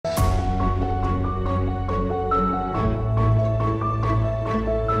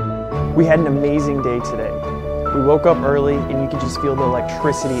We had an amazing day today. We woke up early and you could just feel the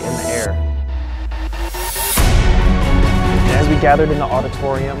electricity in the air. And as we gathered in the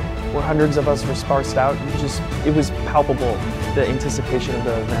auditorium, where hundreds of us were sparsed out, it was palpable, the anticipation of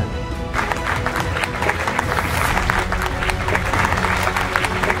the event.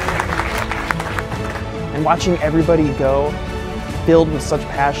 And watching everybody go, filled with such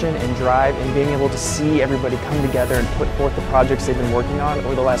passion and drive, and being able to see everybody come together and put forth the projects they've been working on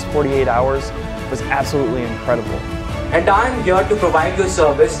over the last 48 hours was absolutely incredible. And I'm here to provide you a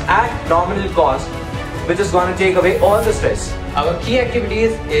service at nominal cost, which is going to take away all the stress. Our key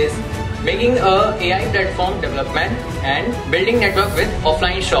activities is making a AI platform development and building network with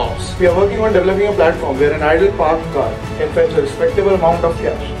offline shops. We are working on developing a platform where an idle parked car can fetch a respectable amount of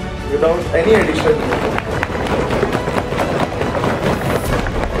cash without any additional investment.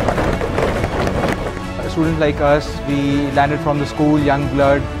 Students like us, we landed from the school, young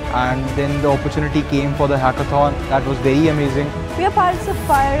blood, and then the opportunity came for the hackathon. That was very amazing. We are parts of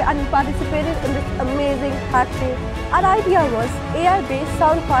FIRE and we participated in this amazing Hackday. Our idea was AI-based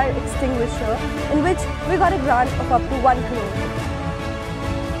sound fire extinguisher, in which we got a grant of up to 1 crore.